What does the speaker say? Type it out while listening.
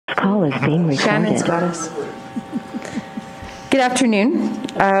call is being recorded. Shannon's got us. Good afternoon.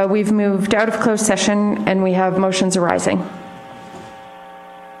 We've moved out of closed session and we have motions arising.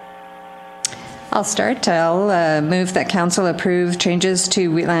 I'll start. I'll move that council approve changes to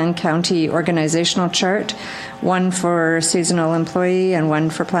Wheatland County organizational chart, one for seasonal employee and one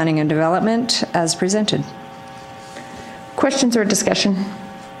for planning and development as presented. Questions or discussion?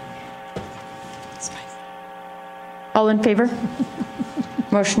 All in favor?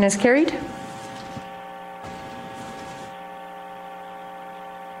 Motion is carried.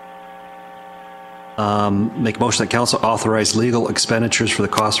 Make a motion that council authorize legal expenditures for the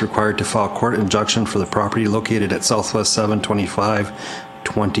costs required to file court injunction for the property located at Southwest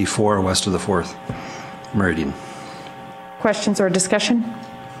 725-24 west of the 4th Meridian. Questions or discussion?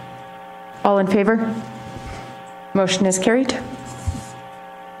 All in favor? Motion is carried.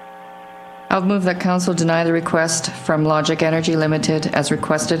 I'll move that council deny the request from Logic Energy Limited as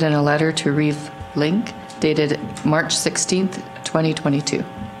requested in a letter to Reeve Link dated March 16th, 2022.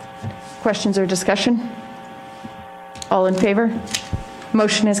 Questions or discussion? All in favor?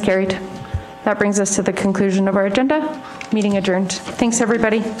 Motion is carried. That brings us to the conclusion of our agenda. Meeting adjourned. Thanks,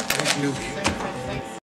 everybody. Thank you.